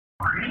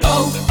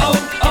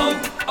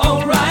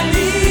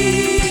O'Reilly.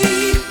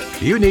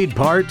 You need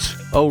parts?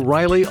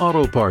 O'Reilly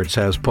Auto Parts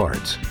has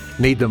parts.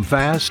 Need them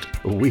fast?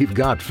 We've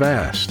got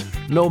fast.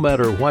 No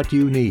matter what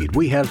you need,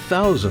 we have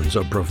thousands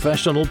of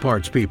professional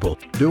parts people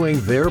doing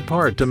their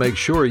part to make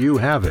sure you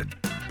have it.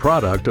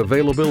 Product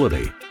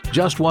availability.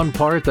 Just one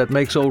part that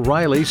makes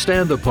O'Reilly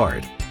stand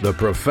apart. The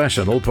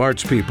professional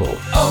parts people.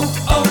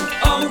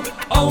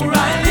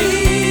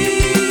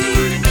 O'Reilly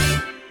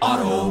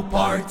Auto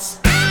Parts.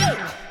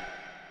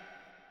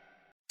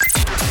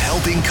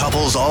 Helping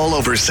couples all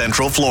over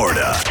Central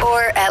Florida.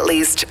 Or at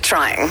least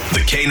trying.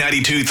 The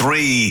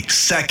K92-3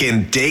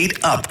 Second Date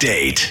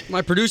Update.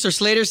 My producer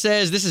Slater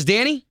says, this is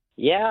Danny?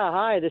 Yeah,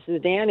 hi, this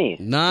is Danny.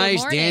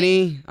 Nice,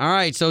 Danny. All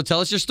right, so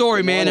tell us your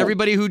story, man.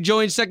 Everybody who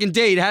joined Second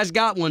Date has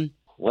got one.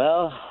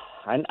 Well,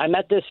 I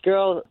met this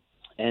girl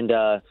and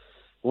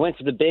went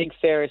to the big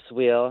Ferris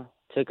wheel,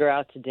 took her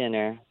out to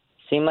dinner.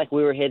 Seemed like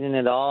we were hitting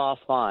it all off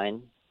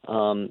fine.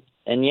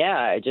 And yeah,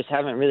 I just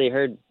haven't really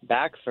heard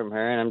back from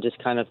her, and I'm just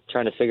kind of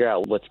trying to figure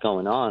out what's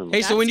going on.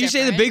 Hey, so when you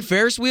say the big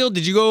Ferris wheel,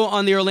 did you go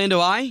on the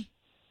Orlando Eye?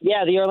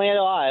 Yeah, the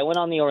Orlando Eye. I went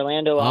on the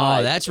Orlando Eye.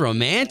 Oh, that's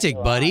romantic,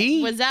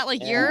 buddy. Was that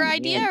like your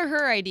idea or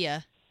her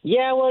idea?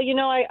 Yeah, well,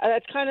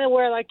 that's kind of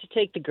where I like to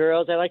take the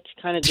girls. I like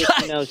to kind of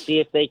just, see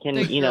if they can,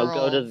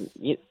 go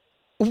to...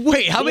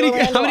 Wait, how many?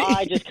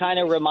 Eye just kind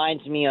of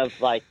reminds me of,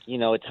 a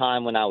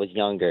time when I was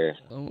younger.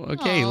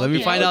 Okay, let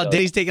me find out.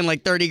 Danny's taking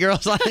like 30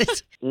 girls on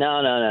it.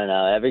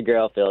 No. Every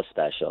girl feels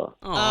special.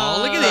 Oh,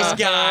 look at this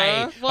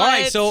guy. What? All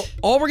right, so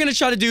all we're going to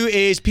try to do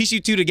is piece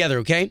you two together,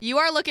 okay? You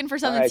are looking for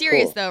something All right,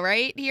 serious, cool. though,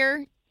 right?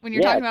 Here, when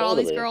you're talking about all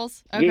these totally.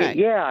 girls? Okay.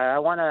 Yeah, I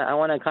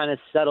wanna kind of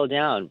settle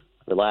down,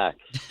 relax.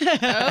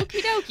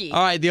 Okie dokie.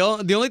 All right, the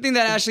only thing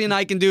that Ashley and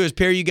I can do is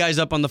pair you guys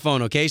up on the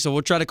phone, okay? So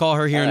we'll try to call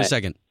her here in a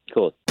second.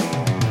 Cool.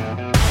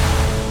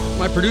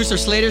 My producer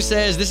Slater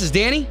says, this is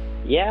Danny?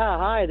 Yeah,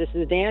 hi, this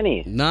is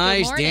Danny.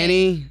 Nice, morning.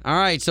 Danny. All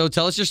right, so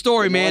tell us your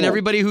story, man. morning.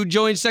 Everybody who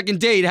joined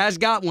Second Date has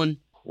got one.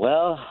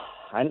 Well,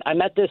 I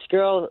met this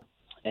girl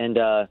and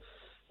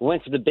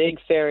went to the big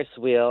Ferris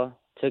wheel,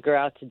 took her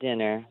out to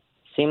dinner.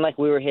 Seemed like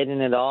we were hitting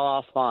it all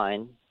off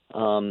fine.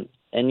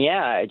 And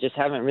yeah, I just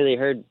haven't really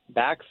heard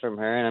back from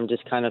her, and I'm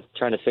just kind of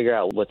trying to figure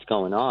out what's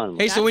going on.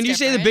 Hey, so when you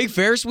say the big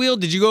Ferris wheel,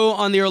 did you go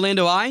on the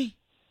Orlando Eye?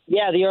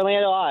 Yeah, the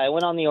Orlando Eye. I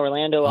went on the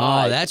Orlando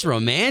Eye. Oh, that's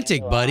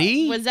romantic,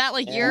 buddy. Was that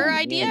like your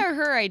idea or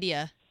her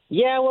idea?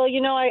 Yeah, well,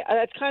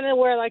 that's kind of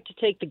where I like to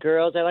take the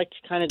girls. I like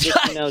to kind of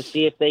just,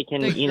 see if they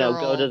can,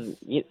 go to...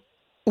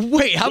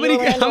 Wait, how many?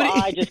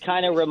 Eye just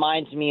kind of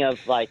reminds me of,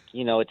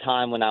 a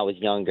time when I was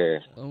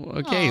younger.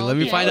 Okay, let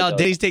me find out.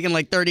 Danny's taking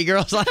like 30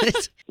 girls on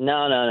it.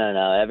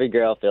 No. Every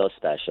girl feels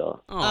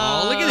special.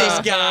 Oh, look at this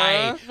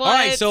guy. What? All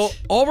right, so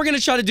all we're going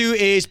to try to do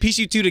is piece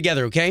you two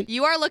together, okay?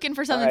 You are looking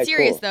for something All right,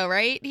 serious, cool. though,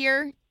 right?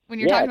 Here, when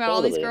you're talking about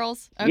all these totally.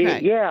 girls?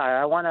 Okay. Yeah,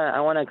 I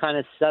wanna kind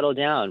of settle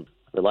down,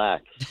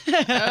 relax.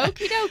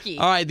 Okie dokie.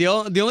 All right, the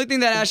only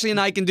thing that Ashley and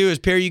I can do is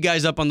pair you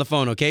guys up on the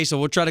phone, okay? So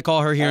we'll try to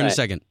call her here in a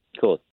second. Cool.